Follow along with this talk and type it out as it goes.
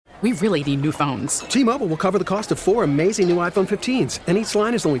We really need new phones. T-Mobile will cover the cost of 4 amazing new iPhone 15s, and each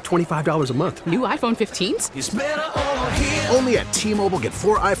line is only $25 a month. New iPhone 15s? It's better over here. Only at T-Mobile, get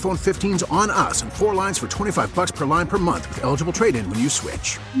 4 iPhone 15s on us and 4 lines for $25 per line per month with eligible trade-in when you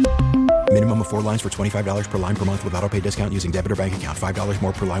switch. Minimum of 4 lines for $25 per line per month with autopay discount using debit or bank account. $5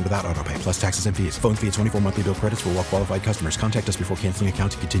 more per line without autopay, plus taxes and fees. Phone fee at 24 monthly bill credits for well-qualified customers. Contact us before canceling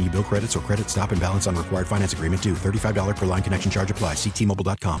account to continue bill credits or credit stop and balance on required finance agreement due. $35 per line connection charge applies. See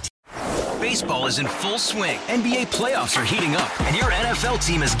T-Mobile.com. Baseball is in full swing. NBA playoffs are heating up, and your NFL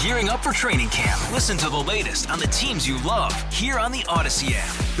team is gearing up for training camp. Listen to the latest on the teams you love here on the Odyssey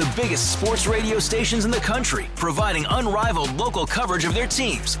app. The biggest sports radio stations in the country, providing unrivaled local coverage of their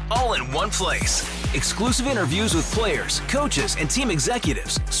teams, all in one place. Exclusive interviews with players, coaches, and team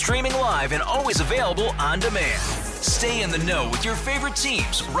executives, streaming live and always available on demand. Stay in the know with your favorite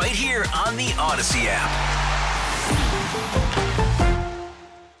teams right here on the Odyssey app.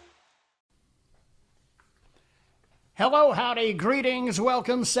 Hello, howdy, greetings,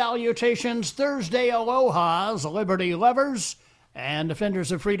 welcome, salutations, Thursday alohas, liberty lovers, and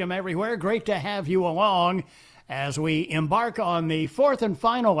defenders of freedom everywhere. Great to have you along as we embark on the fourth and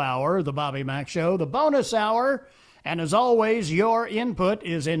final hour of the Bobby Mack Show, the bonus hour. And as always, your input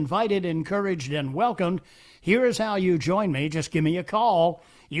is invited, encouraged, and welcomed. Here is how you join me. Just give me a call.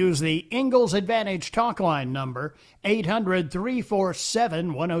 Use the Ingalls Advantage talk line number,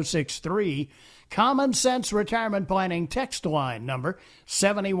 800-347-1063. Common Sense Retirement Planning text line number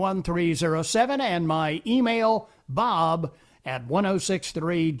 71307, and my email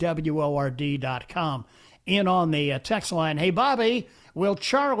bob@1063word.com. In on the text line, hey Bobby, will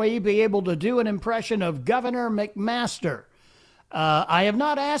Charlie be able to do an impression of Governor McMaster? I have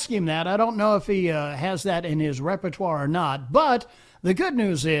not asked him that. I don't know if he has that in his repertoire or not, but the good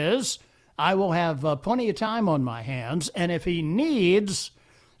news is I will have plenty of time on my hands, and if he needs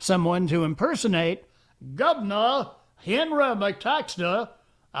someone to impersonate Governor Henry McTaxter,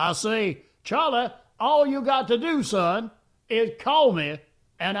 I say, Charlie, all you got to do, son, is call me,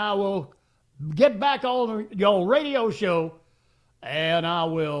 and I will get back on your radio show, and I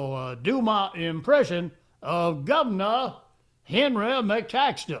will do my impression of Governor Henry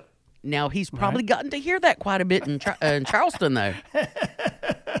McTaxter. Now, he's probably gotten to hear that quite a bit in Charleston, though.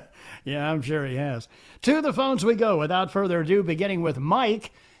 Yeah, I'm sure he has. To the phones we go, without further ado, beginning with Mike,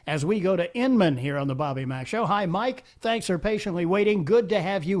 as we go to Inman here on the Bobby Mack Show. Hi, Mike. Thanks for patiently waiting. Good to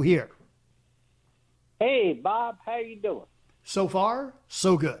have you here. Hey, Bob. How you doing? So far,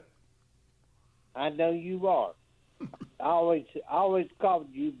 so good. I know you are. I always called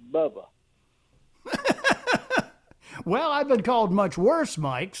you Bubba. Well, I've been called much worse,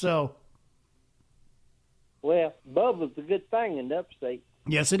 Mike, so. Well, Bubba's a good thing in the upstate.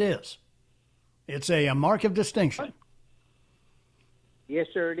 Yes, it is. It's a mark of distinction. Yes,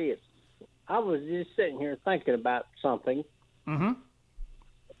 sir, it is. I was just sitting here thinking about something. Mm-hmm.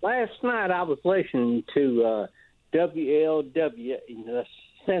 Last night I was listening to WLW in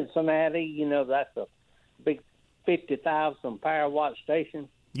Cincinnati. You know, that's a big 50,000 power watt station.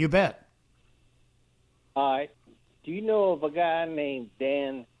 You bet. All right. Do you know of a guy named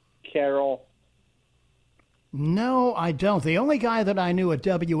Dan Carroll? No, I don't. The only guy that I knew at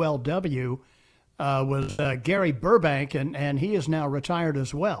WLW was Gary Burbank, and he is now retired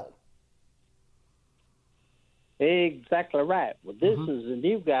as well. Exactly right. Well, this is a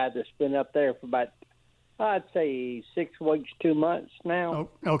new guy that's been up there for about, I'd say, 6 weeks, 2 months now.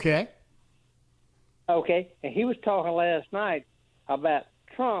 Oh, okay. Okay, and he was talking last night about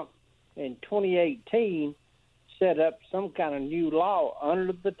Trump in 2018 set up some kind of new law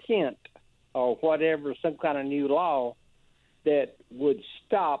under the tent or whatever, some kind of new law that would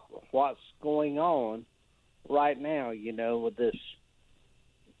stop what's going on right now, you know, with this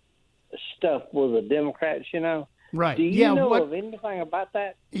stuff with the Democrats, you know. Right. Do you know of anything about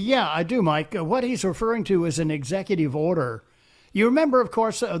that? Yeah, I do, Mike. What he's referring to is an executive order. You remember, of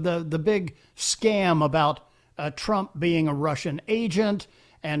course, the big scam about Trump being a Russian agent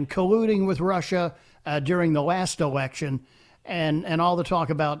and colluding with Russia during the last election, and all the talk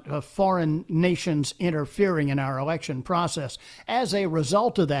about foreign nations interfering in our election process. As a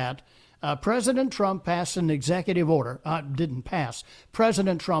result of that, President Trump passed an executive order. Didn't pass.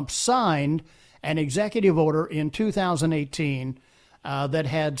 President Trump signed an executive order in 2018 that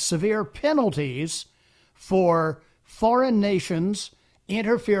had severe penalties for foreign nations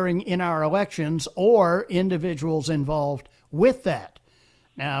interfering in our elections or individuals involved with that.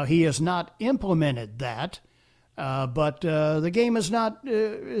 Now, he has not implemented that, but the game is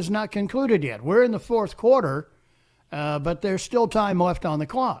not concluded yet. We're in the fourth quarter, but there's still time left on the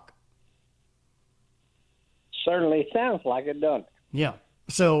clock. Certainly sounds like it, doesn't it? Yeah.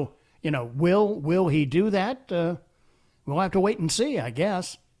 So, will he do that? We'll have to wait and see, I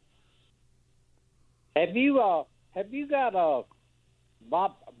guess. Have you got a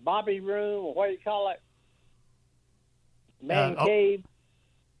Bobby room, or what do you call it? Man cave?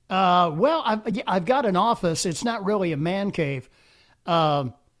 Well, I've got an office. It's not really a man cave.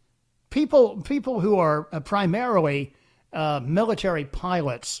 People who are primarily military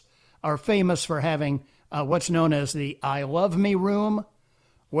pilots are famous for having what's known as the I Love Me room,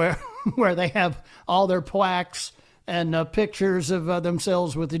 where they have all their plaques and pictures of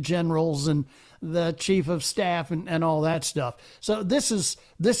themselves with the generals and the chief of staff and all that stuff. So this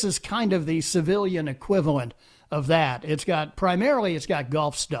is kind of the civilian equivalent of that. It's got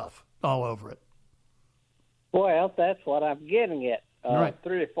golf stuff all over it. Well, that's what I'm getting at. Right.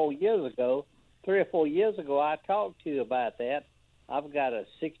 3 or 4 years ago, I talked to you about that. I've got a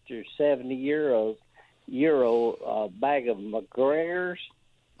 60 or 70 year old bag of McGregor's.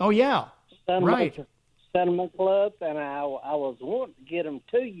 Oh yeah, right. Sentiment Club, and I was wanting to get them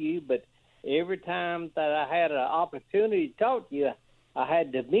to you, but every time that I had an opportunity to talk to you, I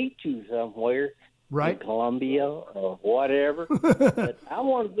had to meet you somewhere, right? In Columbia or whatever. But I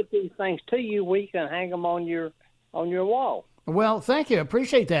want to get these things to you. We can hang them on your wall. Well, thank you.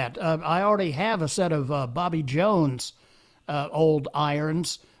 Appreciate that. I already have a set of Bobby Jones old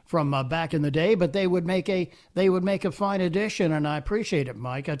irons from back in the day, but they would make a fine addition, and I appreciate it,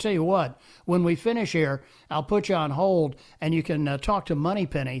 Mike. I tell you what, when we finish here, I'll put you on hold, and you can talk to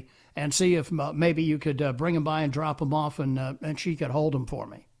Moneypenny and see if maybe you could bring them by and drop them off, and she could hold them for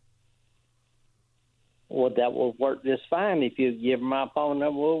me. Well, that will work just fine. If you give my phone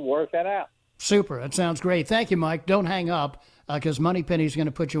number, we'll work that out. Super. That sounds great. Thank you, Mike. Don't hang up, because Moneypenny's going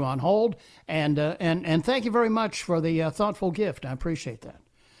to put you on hold, and thank you very much for the thoughtful gift. I appreciate that.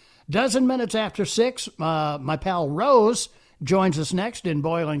 Dozen minutes after 6, my pal Rose joins us next in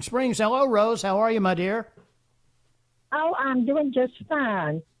Boiling Springs. Hello, Rose. How are you, my dear? Oh, I'm doing just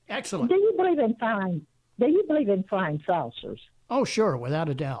fine. Excellent. Do you believe in flying saucers? Oh, sure, without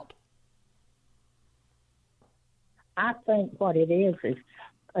a doubt. I think what it is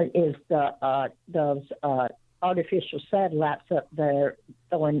those artificial satellites up there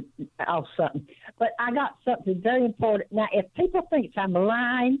throwing off something. But I got something very important. Now, if people think I'm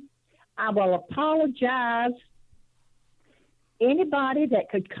lying, I will apologize. Anybody that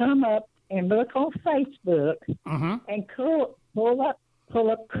could come up and look on Facebook and pull up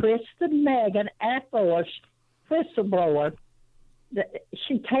Kristen Megan Air Force whistleblower.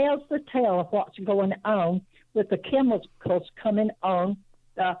 She tells the tale of what's going on with the chemicals coming on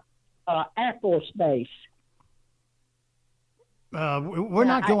the Air Force Base. We're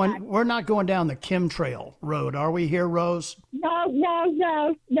not going down the chemtrail road, are we here, Rose?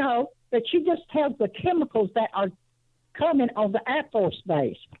 No. But she just tells the chemicals that are coming on the Air Force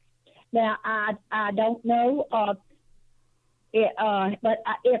Base. Now, I don't know, but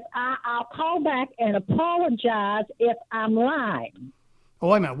I'll call back and apologize if I'm lying. Oh,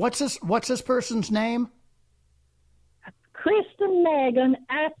 wait a minute. What's this person's name? Kristen Megan,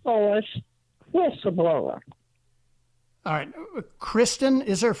 Air Force whistleblower. All right. Kristen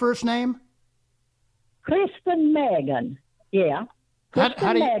is her first name? Kristen Megan. Yeah.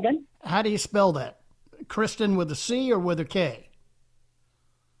 Megan. How do you spell that? Kristen with a C or with a K?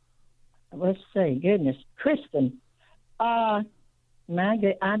 Let's see. Goodness. Kristen. I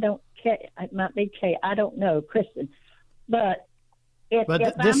don't care. It might be K. I don't know. Kristen. But if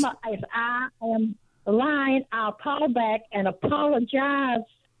I am lying, I'll call back and apologize.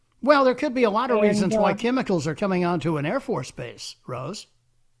 Well, there could be a lot of reasons why chemicals are coming onto an Air Force base, Rose.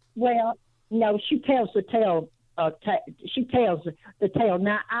 Well, no, she tells the tale. She tells the tale.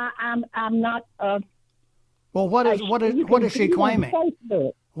 Now, I'm not. Well, what is she claiming?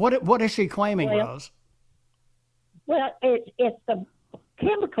 What is she claiming, Rose? Well, it's the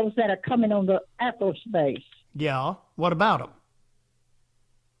chemicals that are coming on the Air Force base. Yeah. What about them?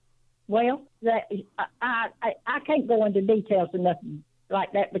 Well, I can't go into details or nothing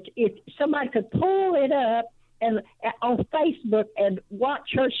like that, but if somebody could pull it up and on Facebook and watch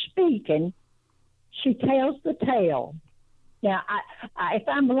her speaking, she tells the tale. Now, if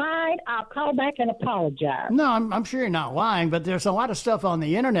I'm lying, I'll call back and apologize. No, I'm sure you're not lying, but there's a lot of stuff on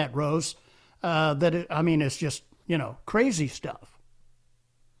the internet, Rose, it's just, crazy stuff.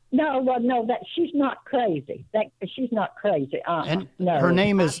 No, that she's not crazy. She's not crazy. And no. Her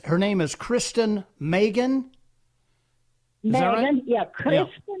name is Kristen Megan. Is Megan, that right? Yeah,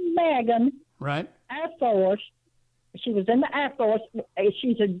 Kristen Megan. Right. Air Force. She was in the Air Force.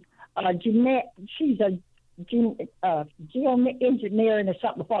 She's a geoengineering or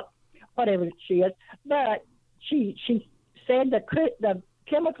something, whatever she is. But she said the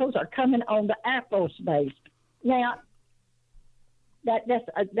chemicals are coming on the Air Force Base. Now, that's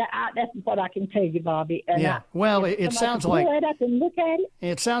what I can tell you, Bobby. And well, it sounds like pull that up and look at it.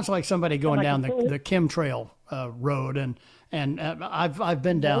 It sounds like somebody going down the chemtrail road, and I've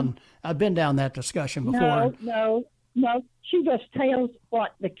been down that discussion before. No. She just tells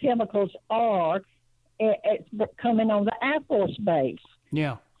what the chemicals are. It's coming on the Air Force Base.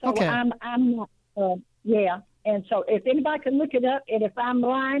 Yeah. So Okay. I'm not. And so if anybody can look it up, and if I'm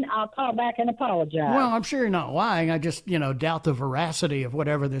lying, I'll call back and apologize. Well, I'm sure you're not lying. I just, doubt the veracity of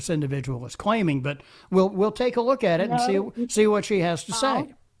whatever this individual is claiming. But we'll take a look at it and see what she has to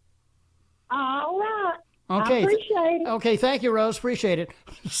say. All right. Okay. I appreciate it. Okay, thank you, Rose. Appreciate it.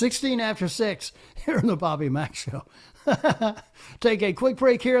 16 after 6 here on the Bobby Mack Show. Take a quick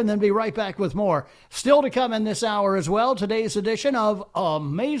break here and then be right back with more. Still to come in this hour as well, today's edition of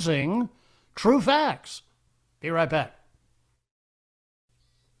Amazing True Facts. Be right back.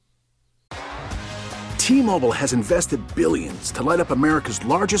 T-Mobile has invested billions to light up America's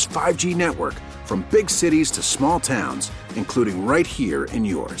largest 5G network, from big cities to small towns, including right here in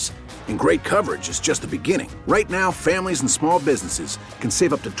yours. And great coverage is just the beginning. Right now, families and small businesses can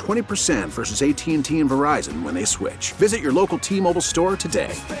save up to 20% versus AT&T and Verizon when they switch. Visit your local T-Mobile store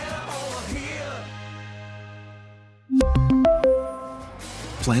today.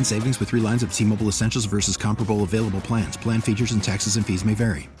 Plan savings with 3 lines of T-Mobile Essentials versus comparable available plans. Plan features and taxes and fees may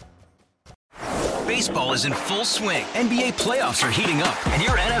vary. Baseball is in full swing. NBA playoffs are heating up, and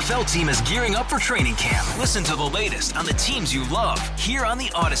your NFL team is gearing up for training camp. Listen to the latest on the teams you love here on the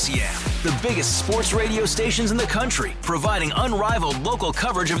Odyssey app. The biggest sports radio stations in the country, providing unrivaled local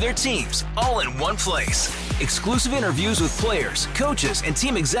coverage of their teams, all in one place. Exclusive interviews with players, coaches, and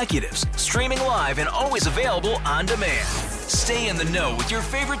team executives, streaming live and always available on demand. Stay in the know with your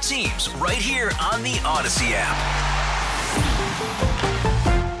favorite teams right here on the Odyssey app.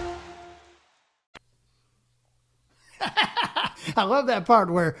 I love that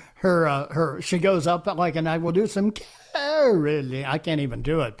part where she goes up like, and I will do some caroling. I can't even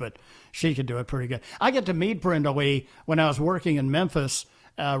do it, but she could do it pretty good. I get to meet Brenda Lee when I was working in Memphis,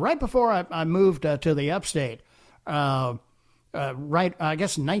 right before I moved to the upstate. Right, I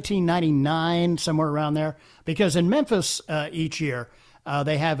guess 1999, somewhere around there. Because in Memphis each year,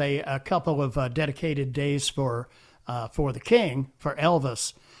 they have a couple of dedicated days for the King, for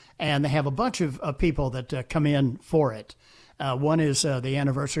Elvis. And they have a bunch of people that come in for it. One is the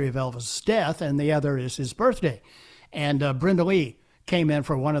anniversary of Elvis' death, and the other is his birthday. And Brenda Lee came in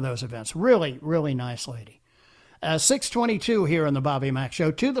for one of those events. Really, really nice lady. 6:22 here on the Bobby Mack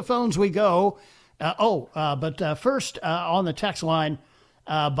Show. To the phones we go. But first on the text line,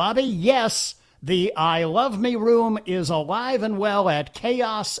 Bobby, yes, the I Love Me room is alive and well at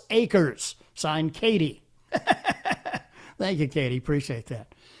Chaos Acres. Signed, Katie. Thank you, Katie. Appreciate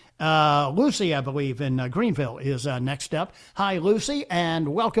that. Lucy, I believe, in Greenville is next up. Hi, Lucy, and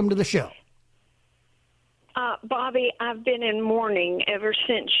welcome to the show. Bobby, I've been in mourning ever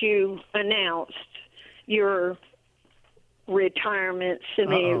since you announced your retirement,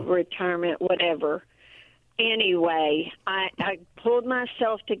 semi-retirement, whatever. Anyway, I pulled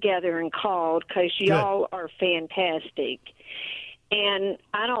myself together and called because y'all are fantastic. And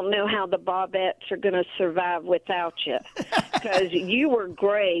I don't know how the Bobettes are going to survive without you, because you were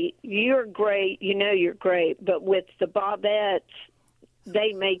great. You're great. You know you're great. But with the Bobettes,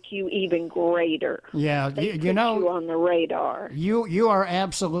 they make you even greater. Yeah, they put you on the radar. You are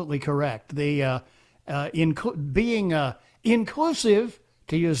absolutely correct. The being inclusive,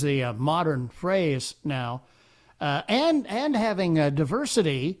 to use the modern phrase now, and having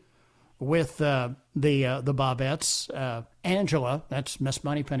diversity with the Bobettes, Angela, that's Miss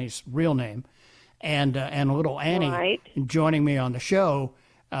Moneypenny's real name, and little Annie joining me on the show,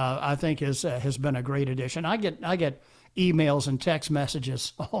 I think has been a great addition. I get emails and text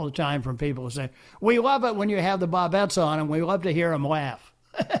messages all the time from people who say, "We love it when you have the Bobettes on, and we love to hear them laugh."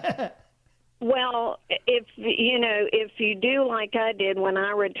 Well, if you do like I did when I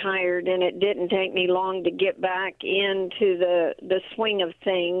retired, and it didn't take me long to get back into the swing of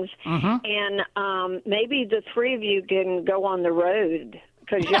things, and maybe the three of you can go on the road,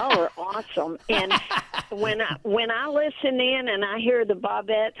 because y'all are awesome. And when I listen in and I hear the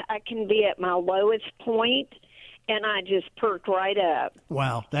Bobettes, I can be at my lowest point, and I just perk right up.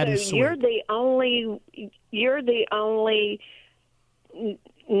 Wow, that is sweet. You're the only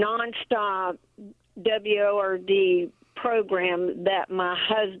nonstop WORD program that my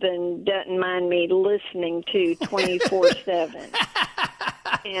husband doesn't mind me listening to 24/7.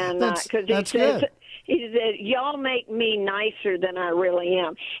 And because He said, y'all make me nicer than I really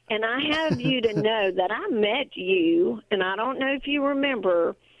am. And I have you to know that I met you, and I don't know if you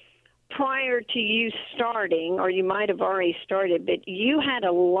remember, prior to you starting, or you might have already started, but you had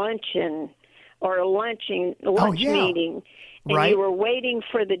a luncheon or a lunch meeting, and you were waiting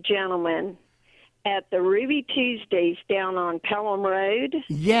for the gentleman at the Ruby Tuesdays down on Pelham Road.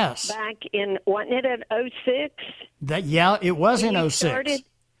 Yes. Back in, wasn't it at 06? It was in 06. Started?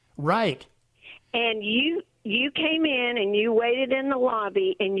 Right. And you came in and you waited in the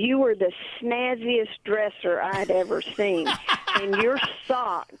lobby, and you were the snazziest dresser I'd ever seen. And your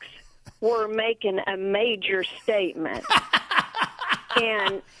socks were making a major statement.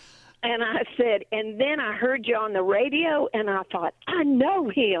 And I said, and then I heard you on the radio, and I thought, I know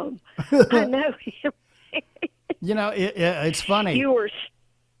him. I know him. It's funny. You were.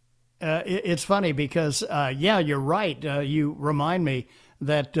 It's funny because, you're right. You remind me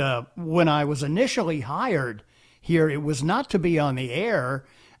that when I was initially hired here, it was not to be on the air.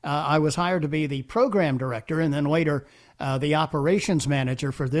 I was hired to be the program director, and then later the operations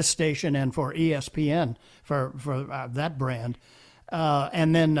manager for this station and for ESPN for that brand.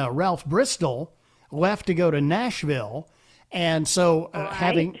 And then Ralph Bristol left to go to Nashville. And so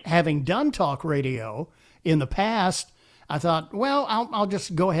having done talk radio in the past, I thought, well, I'll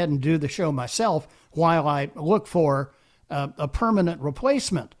just go ahead and do the show myself while I look for a permanent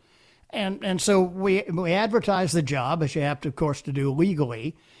replacement. And so we advertised the job, as you have to, of course, to do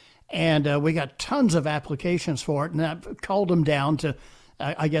legally. And we got tons of applications for it. And I called them down to,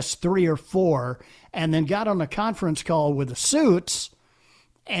 I guess, 3 or 4, and then got on a conference call with the suits.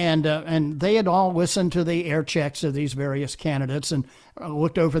 And they had all listened to the air checks of these various candidates and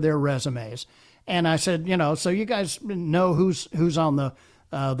looked over their resumes. And I said, so you guys know who's on the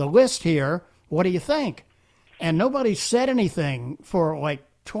list here. What do you think? And nobody said anything for like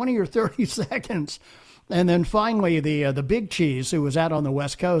 20 or 30 seconds. And then finally, the big cheese, who was out on the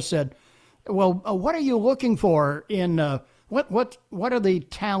West Coast, said, well, what are you looking for in what are the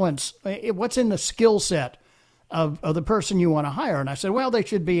talents? What's in the skill set of the person you want to hire? And I said, well, they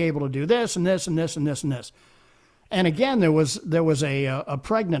should be able to do this and this and this and this and this. And again, there was a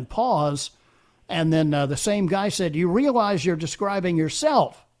pregnant pause. And then the same guy said, you realize you're describing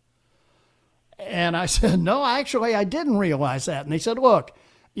yourself. And I said, no, actually, I didn't realize that. And they said, look,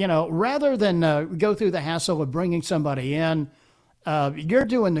 rather than go through the hassle of bringing somebody in, you're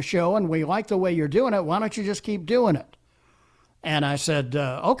doing the show and we like the way you're doing it. Why don't you just keep doing it? And I said,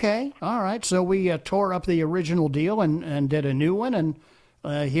 okay, all right. So we tore up the original deal and did a new one. And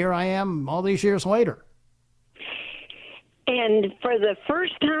here I am all these years later. And for the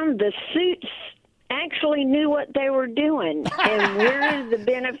first time, the suits actually knew what they were doing, and we're the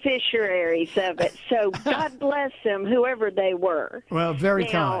beneficiaries of it. So God bless them, whoever they were. Well, very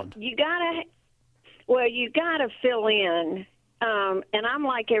kind. You gotta fill in. And I'm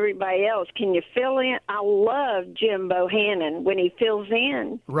like everybody else. Can you fill in? I love Jim Bohannon when he fills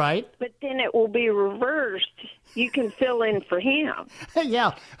in. Right. But then it will be reversed. You can fill in for him.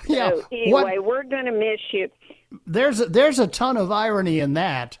 Yeah. So anyway, we're going to miss you. There's a ton of irony in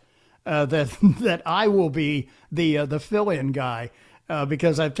that. That I will be the fill-in guy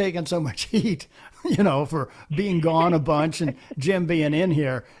because I've taken so much heat, for being gone a bunch and Jim being in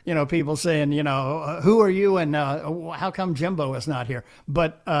here. People saying, who are you and how come Jimbo is not here?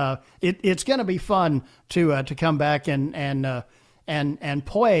 But it's going to be fun to come back and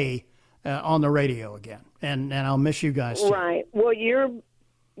play on the radio again, and I'll miss you guys too. Right. Well,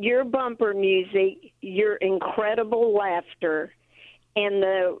 your bumper music, your incredible laughter, and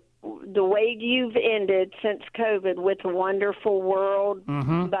the way you've ended since COVID with "A Wonderful World"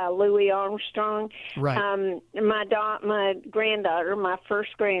 by Louis Armstrong. Right. My granddaughter, my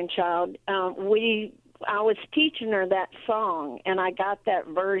first grandchild, I was teaching her that song, and I got that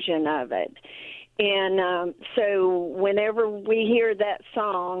version of it. And so whenever we hear that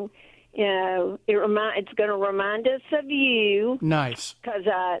song, it's going to remind us of you. Nice. Because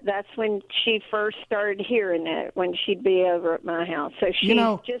that's when she first started hearing it, when she'd be over at my house. So she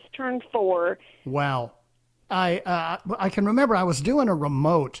just turned 4. Wow. I can remember I was doing a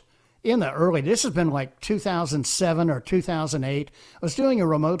remote in the early, this has been like 2007 or 2008. I was doing a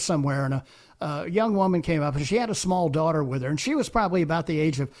remote somewhere, and a young woman came up, and she had a small daughter with her, and she was probably about the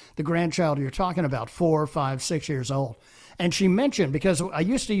age of the grandchild you're talking about, 4, 5, 6 years old. And she mentioned, because I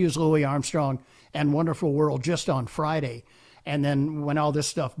used to use Louis Armstrong and Wonderful World just on Friday, and then when all this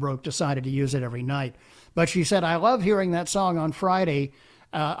stuff broke, decided to use it every night. But she said, I love hearing that song on Friday.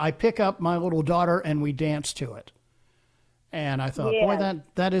 I pick up my little daughter and we dance to it. And I thought, boy,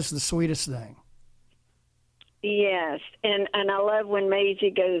 that is the sweetest thing. Yes, and I love when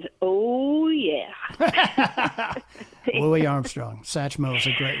Maisie goes, "Oh yeah." Louis Armstrong, Satchmo is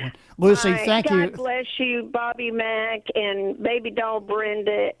a great one. Lucy, thank you. God bless you, Bobby Mack and baby doll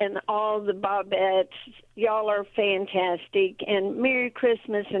Brenda and all the Bobettes. Y'all are fantastic, and Merry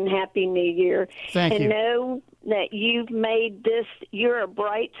Christmas and Happy New Year. Thank you. And know that you've made this. You're a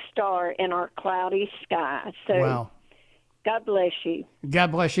bright star in our cloudy sky. So. Wow. God bless you.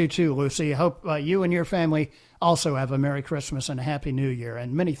 God bless you too, Lucy. I hope you and your family also have a Merry Christmas and a Happy New Year.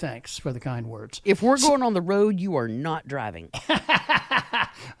 And many thanks for the kind words. If we're going on the road, you are not driving.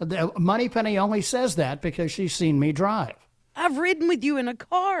 Moneypenny only says that because she's seen me drive. I've ridden with you in a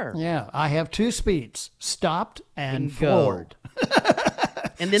car. Yeah, I have 2 speeds, stopped and go. forward.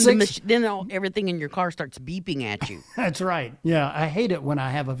 And then everything in your car starts beeping at you. That's right. Yeah, I hate it when I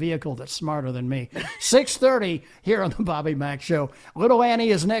have a vehicle that's smarter than me. 6:30 here on the Bobby Mack Show. Little Annie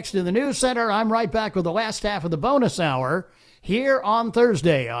is next in the news center. I'm right back with the last half of the bonus hour here on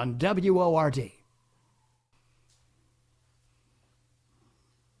Thursday on WORD.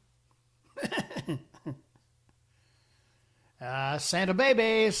 Santa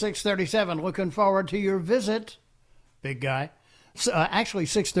Baby, 6:37. Looking forward to your visit, big guy. Actually,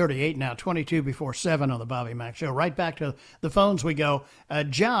 6:38 now, 22 before 7 on the Bobby Mack Show. Right back to the phones we go.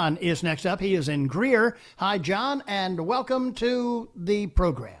 John is next up. He is in Greer. Hi, John, and welcome to the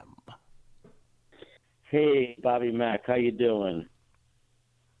program. Hey, Bobby Mack, how you doing?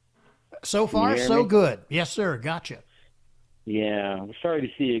 So far, so good. Yes, sir. Gotcha. Yeah, I'm sorry to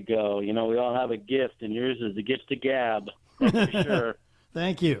see you go. You know, we all have a gift, and yours is the gift to gab. That's for sure.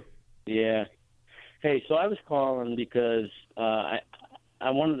 Thank you. Yeah. Hey, so I was calling because I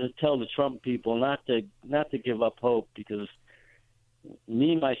wanted to tell the Trump people not to give up hope, because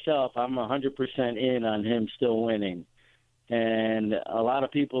me myself, I'm 100% in on him still winning, and a lot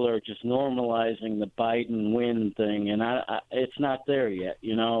of people are just normalizing the Biden win thing, and it's not there yet,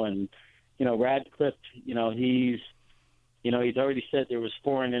 you know. And you know, Radcliffe, he's already said there was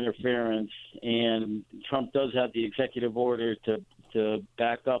foreign interference, and Trump does have the executive order to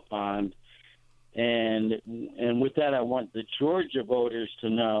back up on. And with that, I want the Georgia voters to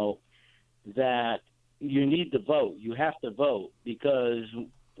know that you need to vote. You have to vote, because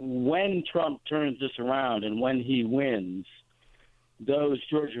when Trump turns this around and when he wins, those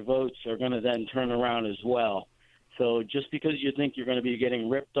Georgia votes are going to then turn around as well. So just because you think you're going to be getting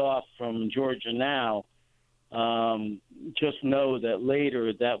ripped off from Georgia now, just know that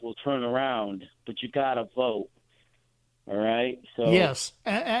later that will turn around, but you got to vote. All right. So yes,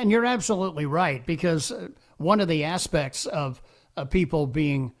 and you're absolutely right, because one of the aspects of people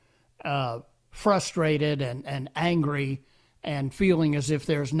being frustrated and angry and feeling as if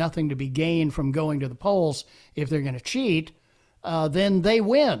there's nothing to be gained from going to the polls if they're going to cheat, then they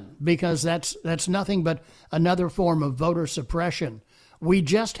win, because that's nothing but another form of voter suppression. We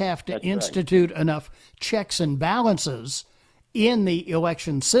just have to institute enough checks and balances in the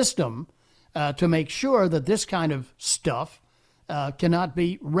election system to make sure that this kind of stuff cannot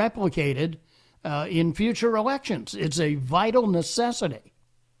be replicated in future elections. It's a vital necessity.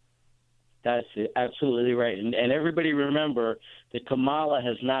 That's absolutely right. And everybody remember that Kamala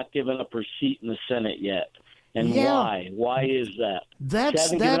has not given up her seat in the Senate yet. And why? Why is that? She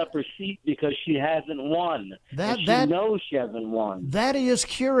hasn't given up her seat because she hasn't won. She knows she hasn't won. That is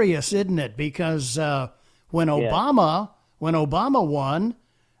curious, isn't it? Because when Obama won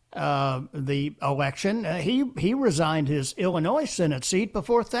the election, he resigned his Illinois Senate seat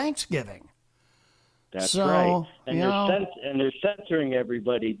before Thanksgiving. That's right. And they're censoring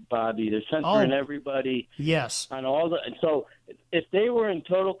everybody, Bobby. They're censoring everybody. Yes. On all the. And so if they were in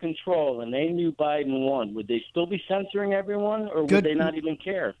total control and they knew Biden won, would they still be censoring everyone, or would they not even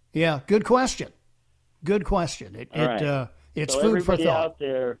care? Yeah. Good question. Good question. It's so food for thought. Everybody out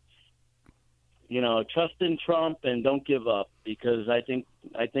there, trust in Trump and don't give up, because I think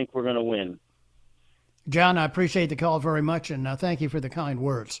we're going to win. John, I appreciate the call very much, and thank you for the kind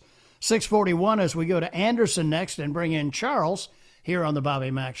words. 6:41 as we go to Anderson next and bring in Charles here on the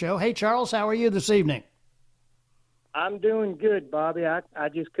Bobby Mack Show. Hey, Charles, how are you this evening? I'm doing good, Bobby. I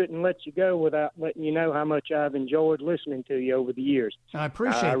just couldn't let you go without letting you know how much I've enjoyed listening to you over the years. I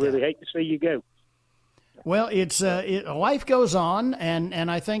appreciate that. I really hate to see you go. Well, it's life goes on, and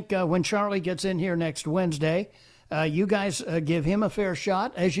I think when Charlie gets in here next Wednesday, you guys give him a fair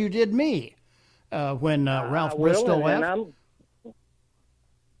shot, as you did me when Ralph Bristol left.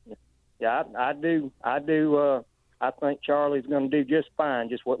 Yeah, I do. I think Charlie's going to do just fine.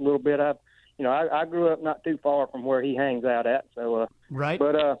 Just what little bit I grew up not too far from where he hangs out at. So right.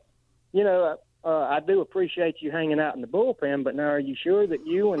 But I do appreciate you hanging out in the bullpen. But now, are you sure that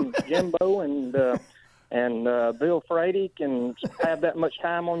you and Jimbo and and Bill Frady can have that much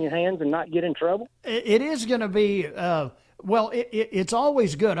time on your hands and not get in trouble? It is going to be, it's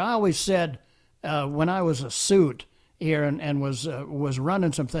always good. I always said when I was a suit here and was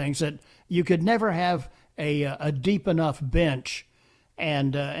running some things that you could never have a deep enough bench.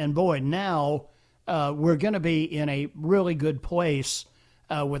 And boy, now we're going to be in a really good place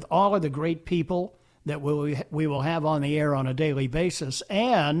with all of the great people that we will have on the air on a daily basis,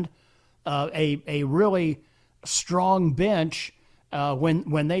 and a really strong bench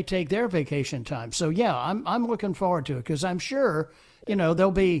when they take their vacation time. So yeah, I'm looking forward to it, because I'm sure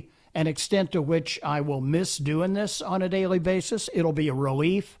there'll be an extent to which I will miss doing this on a daily basis. It'll be a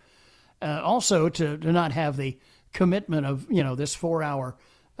relief, also to not have the commitment of this 4-hour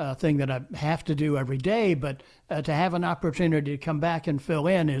thing that I have to do every day, but to have an opportunity to come back and fill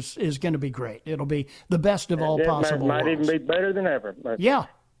in is going to be great. It'll be the best of all possible might worlds. even be better than ever. But, yeah.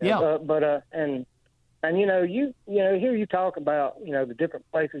 And you hear you talk about the different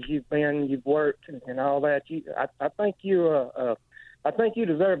places you've been, you've worked, and all that. I think you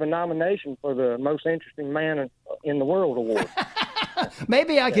deserve a nomination for the most interesting man in the world award.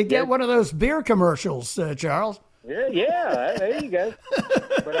 Maybe I could get one of those beer commercials, Charles. Yeah, there you go.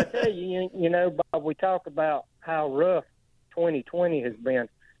 But I tell you, Bob, we talk about how rough 2020 has been,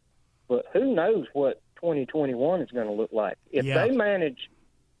 but who knows what 2021 is going to look like. If they manage,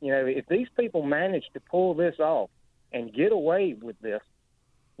 if these people manage to pull this off and get away with this,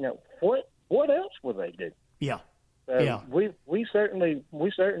 what else will they do? Yeah. So we certainly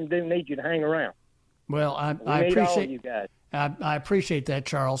do need you to hang around. Well, I need appreciate all you guys. I appreciate that,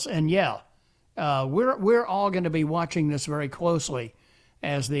 Charles. And we're all going to be watching this very closely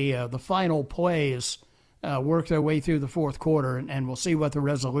as the final plays work their way through the fourth quarter, and we'll see what the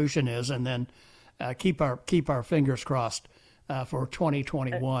resolution is, and then keep our fingers crossed for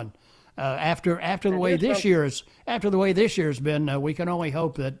 2021. After the way this year's been, we can only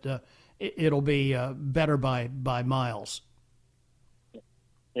hope that it'll be better by miles.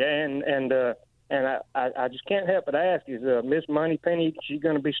 Yeah, and I just can't help but ask, is Miss Moneypenny, she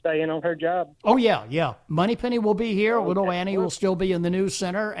going to be staying on her job? Oh, yeah. Moneypenny will be here. Okay. Little Annie will still be in the news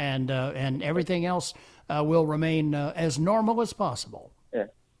center, and everything else will remain as normal as possible.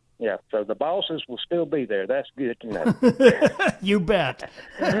 Yeah. So the bosses will still be there. That's good to know. You bet.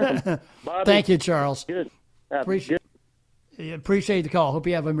 Bobby, thank you, Charles. Good. Appreciate the call. Hope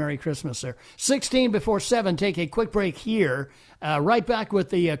you have a Merry Christmas there. 16 before 7. Take a quick break here. Right back with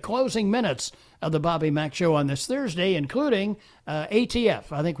the closing minutes of the Bobby Mack Show on this Thursday, including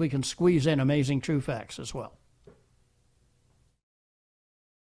ATF. I think we can squeeze in Amazing True Facts as well.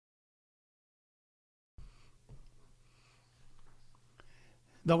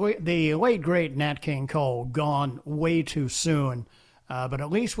 The late, great Nat King Cole, gone way too soon. But at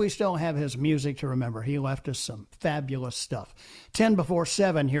least we still have his music to remember. He left us some fabulous stuff. 10 before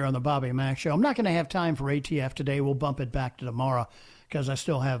 7 here on the Bobby Mack Show. I'm not going to have time for ATF today. We'll bump it back to tomorrow because I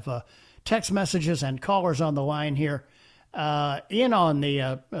still have text messages and callers on the line here. In on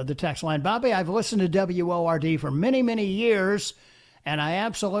the text line. Bobby, I've listened to WORD for many, many years, and I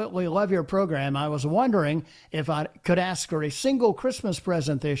absolutely love your program. I was wondering if I could ask for a single Christmas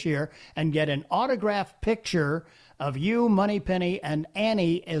present this year and get an autographed picture of you, Moneypenny, and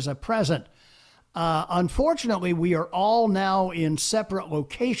Annie as a present. Unfortunately, we are all now in separate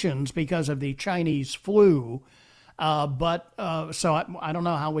locations because of the Chinese flu. So I don't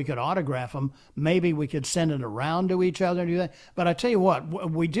know how we could autograph them. Maybe we could send it around to each other and do that. But I tell you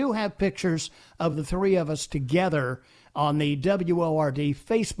what, we do have pictures of the three of us together on the WORD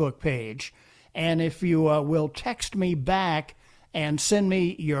Facebook page. And if you will text me back and send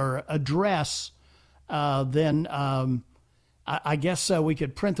me your address, then I guess we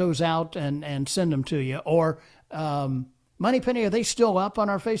could print those out and send them to you. Or, Moneypenny, are they still up on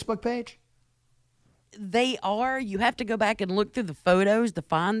our Facebook page? They are. You have to go back and look through the photos to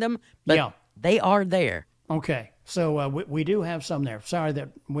find them, but they are there. Okay. So we do have some there. Sorry that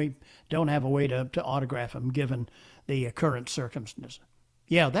we don't have a way to autograph them given the current circumstances.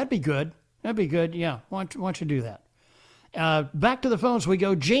 Yeah, that'd be good. Yeah, why don't you do that? Back to the phones we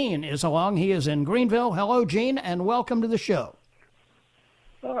go. Gene is along. He is in Greenville. Hello, Gene, and welcome to the show.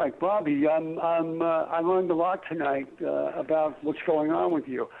 All right, Bobby. I learned a lot tonight about what's going on with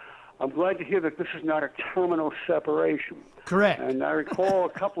you. I'm glad to hear that this is not a terminal separation. Correct. And I recall a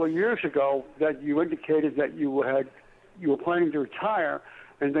couple of years ago that you indicated that you were planning to retire,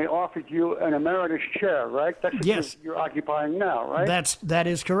 and they offered you an emeritus chair, right? That's what you're occupying now, right? That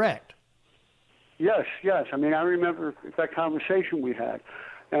is correct. Yes. I mean, I remember that conversation we had.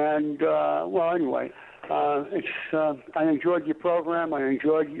 And, anyway, I enjoyed your program. I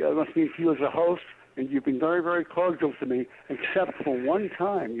enjoyed listening to you as a host. and you've been very, very cordial to me, except for one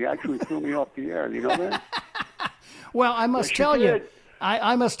time. You actually threw me off the air. You know that? Well, I must tell you,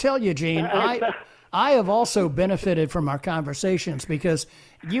 I must tell you, Gene, I have also benefited from our conversations because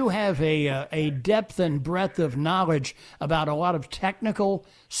you have a depth and breadth of knowledge about a lot of technical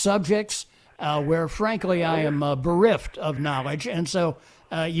subjects where, frankly, I am bereft of knowledge. And so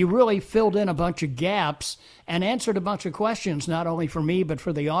you really filled in a bunch of gaps and answered a bunch of questions, not only for me, but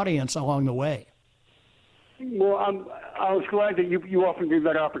for the audience along the way. Well, I was glad that you offered me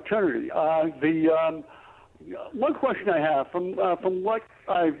that opportunity. One question I have, from what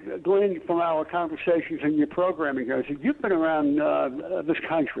I've gleaned from our conversations and your programming here, is that you've been around this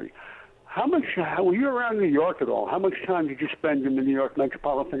country. Were you around New York at all? How much time did you spend in the New York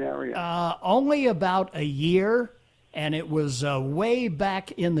metropolitan area? Only about a year, and it was way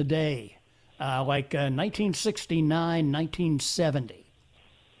back in the day, like 1969, 1970.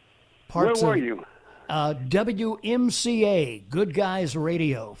 Where were you? WMCA, Good Guys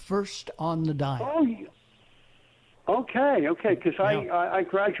Radio, first on the dial. Oh, okay, because I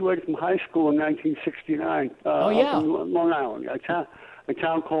graduated from high school in 1969. Up in Long Island, a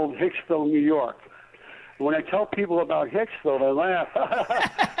town called Hicksville, New York. When I tell people about Hicksville, they laugh.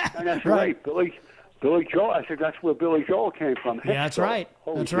 And I said, right, Billy Joel. I said, that's where Billy Joel came from. Hicksville. Yeah, that's right.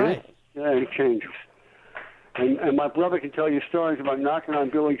 That's right. Yeah, it changes. And my brother can tell you stories about knocking on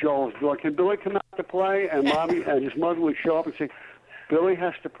Billy Joel's door. Can Billy come out to play? And Mommy and his mother would show up and say, Billy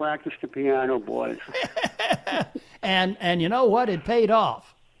has to practice the piano, boys. And you know what? It paid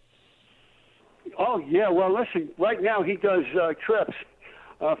off. Oh, yeah. Well, listen, right now he does trips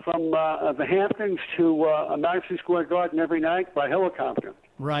from the Hamptons to Madison Square Garden every night by helicopter.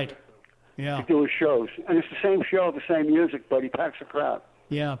 Right. Yeah. To do his shows. And it's the same show, the same music, but he packs a crowd.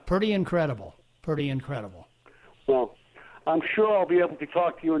 Yeah, pretty incredible. Pretty incredible. Well, I'm sure I'll be able to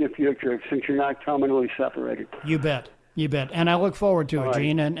talk to you in the future since you're not terminally separated. You bet. You bet. And I look forward to it, right.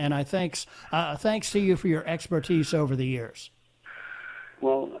 Gene. And I thanks to you for your expertise over the years.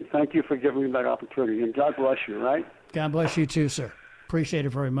 Well, thank you for giving me that opportunity. And God bless you, right? God bless you too, sir. Appreciate it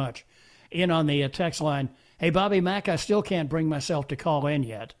very much. In on the text line, hey, Bobby Mack, I still can't bring myself to call in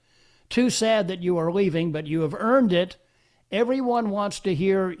yet. Too sad that you are leaving, but you have earned it. Everyone wants to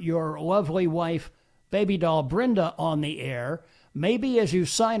hear your lovely wife, baby doll Brenda, on the air. Maybe as you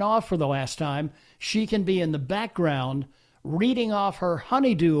sign off for the last time, she can be in the background reading off her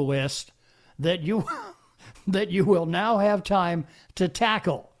honeydew list that you will now have time to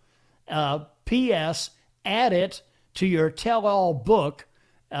tackle. P.S. Add it to your tell-all book.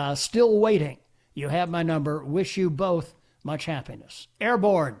 Still waiting. You have my number. Wish you both much happiness.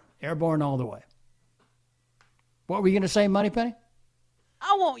 Airborne all the way. What were you going to say, Moneypenny?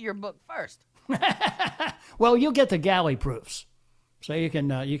 I want your book first. Well, you'll get the galley proofs, so you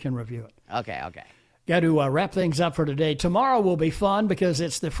can review it. Okay. Got to wrap things up for today. Tomorrow will be fun because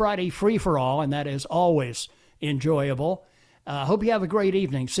it's the Friday free-for-all, and that is always enjoyable. Hope you have a great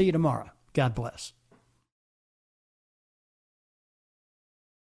evening. See you tomorrow. God bless.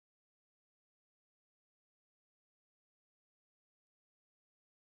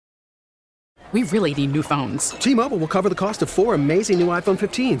 We really need new phones. T-Mobile will cover the cost of 4 amazing new iPhone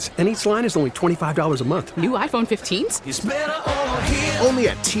 15s, and each line is only $25 a month. New iPhone 15s? It's better over here. Only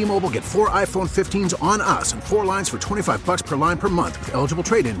at T-Mobile, get 4 iPhone 15s on us and 4 lines for $25 per line per month with eligible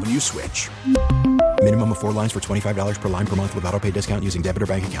trade-in when you switch. Minimum of 4 lines for $25 per line per month with autopay discount using debit or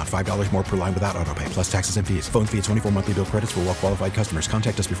bank account. $5 more per line without autopay, plus taxes and fees. Phone fee at 24 monthly bill credits for well-qualified customers.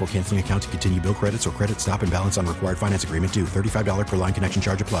 Contact us before canceling account to continue bill credits or credit stop and balance on required finance agreement due. $35 per line connection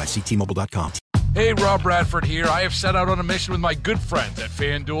charge applies. See T-Mobile.com. Hey, Rob Bradford here. I have set out on a mission with my good friends at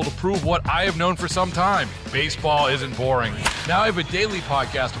FanDuel to prove what I have known for some time. Baseball isn't boring. Now I have a daily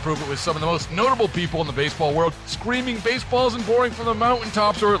podcast to prove it with some of the most notable people in the baseball world, screaming baseball isn't boring from the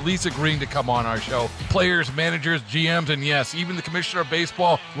mountaintops, or at least agreeing to come on our show. Players, managers, GMs, and yes, even the commissioner of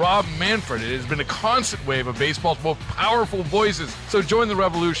baseball, Rob Manfred. It has been a constant wave of baseball's most powerful voices. So join the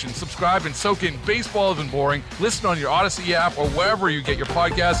revolution. Subscribe and soak in Baseball Isn't Boring. Listen on your Odyssey app or wherever you get your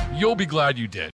podcasts. You'll be glad you did.